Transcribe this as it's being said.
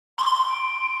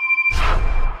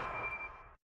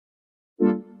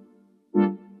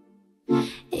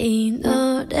이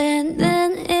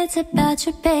노래는 It's about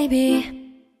you baby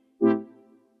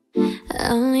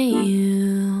Only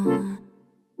you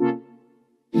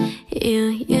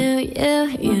You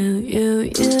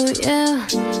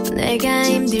내가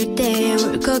힘들 때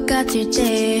울 것 같을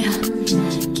때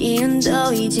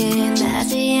기운도 이제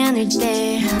나지 않을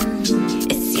때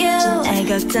It's you 날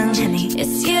걱정하니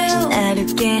It's you 날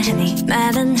웃게 하니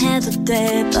말은 해도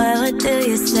돼 But what do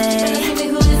you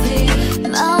say